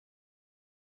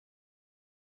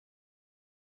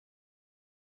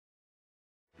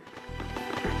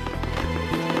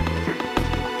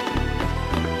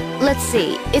Let's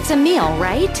see, it's a meal,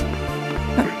 right?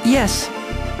 Yes.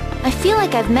 I feel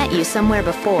like I've met you somewhere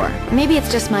before. Maybe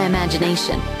it's just my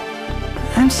imagination.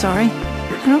 I'm sorry.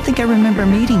 I don't think I remember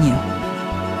meeting you.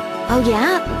 Oh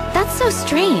yeah? That's so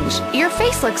strange. Your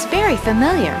face looks very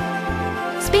familiar.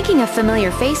 Speaking of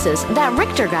familiar faces, that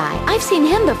Richter guy, I've seen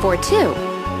him before too.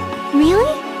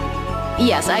 Really?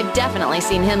 Yes, I've definitely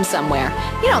seen him somewhere.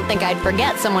 You don't think I'd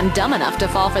forget someone dumb enough to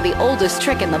fall for the oldest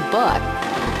trick in the book.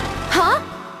 Huh?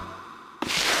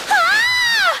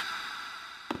 Ah!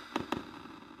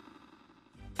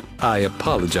 I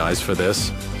apologize for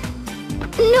this.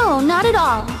 No, not at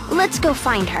all. Let's go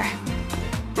find her.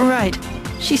 Right.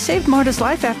 She saved Marta's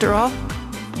life after all.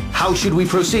 How should we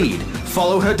proceed?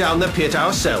 Follow her down the pit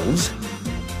ourselves?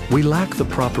 We lack the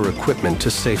proper equipment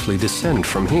to safely descend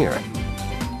from here.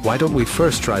 Why don't we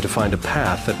first try to find a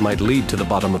path that might lead to the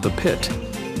bottom of the pit?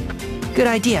 Good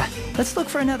idea. Let's look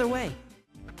for another way.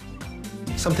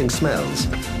 Something smells.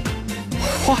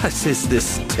 What is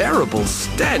this terrible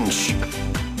stench?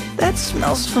 That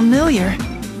smells familiar.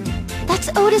 That's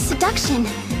Oda's seduction.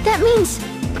 That means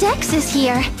Dex is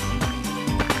here.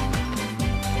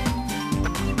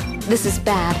 This is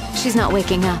bad. She's not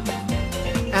waking up.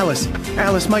 Alice,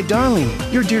 my darling,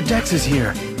 your dear Dex is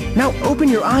here. Now open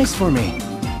your eyes for me.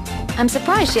 I'm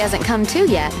surprised she hasn't come to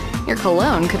yet. Your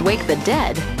cologne could wake the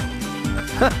dead.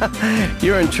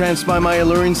 You're entranced by my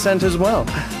alluring scent as well.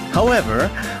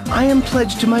 However, I am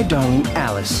pledged to my darling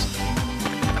Alice.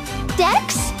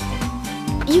 Dex?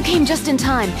 You came just in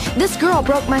time. This girl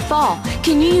broke my fall.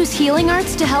 Can you use healing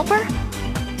arts to help her?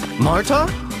 Marta?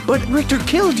 But Richter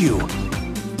killed you.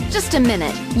 Just a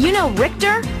minute. You know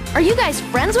Richter? Are you guys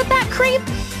friends with that creep?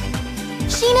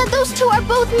 Sheena, those two are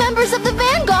both members of the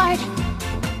Vanguard!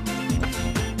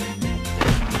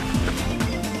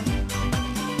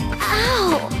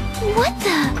 Ow! What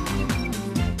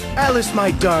the? Alice,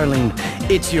 my darling,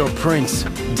 it's your prince,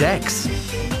 Dex.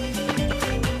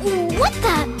 What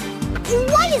the?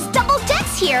 Why is Double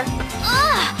Dex here?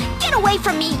 Ugh! Get away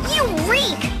from me, you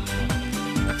reek!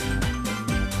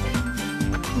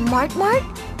 Mart?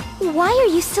 Why are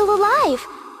you still alive?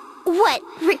 What,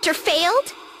 Richter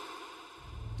failed?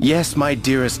 Yes, my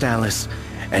dearest Alice.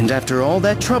 And after all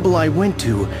that trouble I went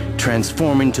to,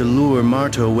 transforming to lure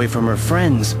Marta away from her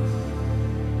friends.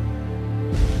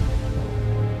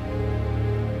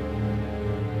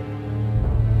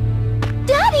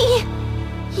 Daddy!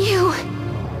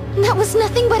 That was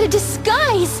nothing but a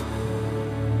disguise!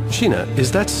 Sheena,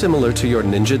 is that similar to your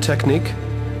ninja technique?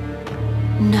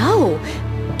 No.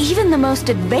 Even the most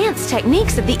advanced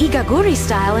techniques of the Igaguri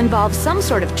style involve some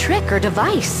sort of trick or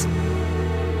device.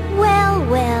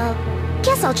 Well.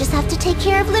 Guess I'll just have to take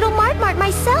care of little Mart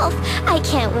myself. I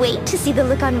can't wait to see the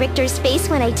look on Richter's face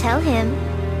when I tell him.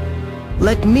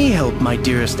 Let me help, my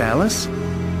dearest Alice.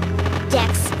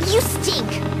 Dex, you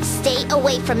stink! Stay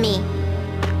away from me.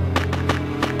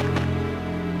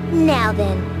 Now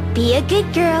then, be a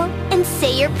good girl and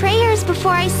say your prayers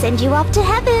before I send you off to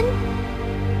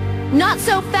heaven. Not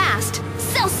so fast!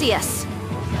 Celsius!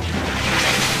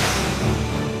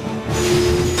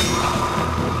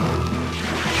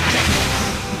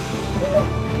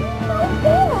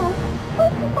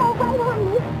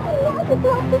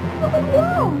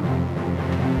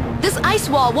 This ice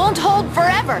wall won't hold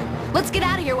forever! Let's get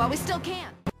out of here while we still can.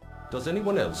 Does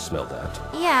anyone else smell that?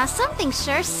 Yeah, something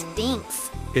sure stinks.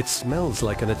 It smells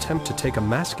like an attempt to take a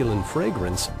masculine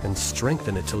fragrance and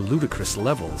strengthen it to ludicrous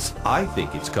levels. I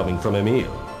think it's coming from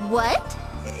Emil. What?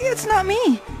 It's not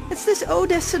me. It's this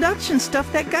Oda seduction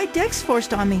stuff that guy Dex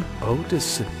forced on me. Oda's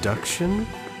seduction?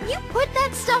 You put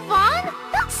that stuff on?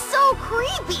 That's so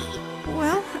creepy!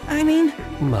 Well, I mean...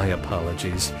 My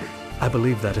apologies. I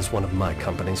believe that is one of my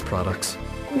company's products.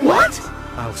 What?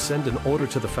 I'll send an order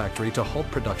to the factory to halt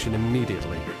production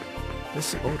immediately.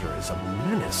 This odor is a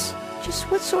menace.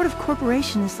 Just what sort of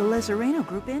corporation is the Lazareno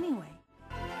Group anyway?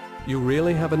 You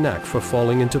really have a knack for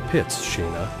falling into pits,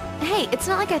 Sheena. Hey, it's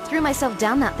not like I threw myself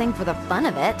down that thing for the fun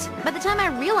of it. By the time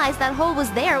I realized that hole was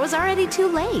there, it was already too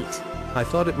late. I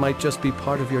thought it might just be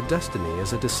part of your destiny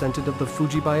as a descendant of the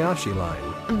Fujibayashi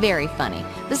line. Very funny.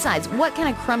 Besides, what kind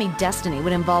of crummy destiny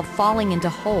would involve falling into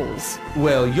holes?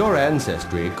 Well, your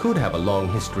ancestry could have a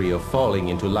long history of falling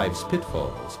into life's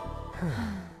pitfalls.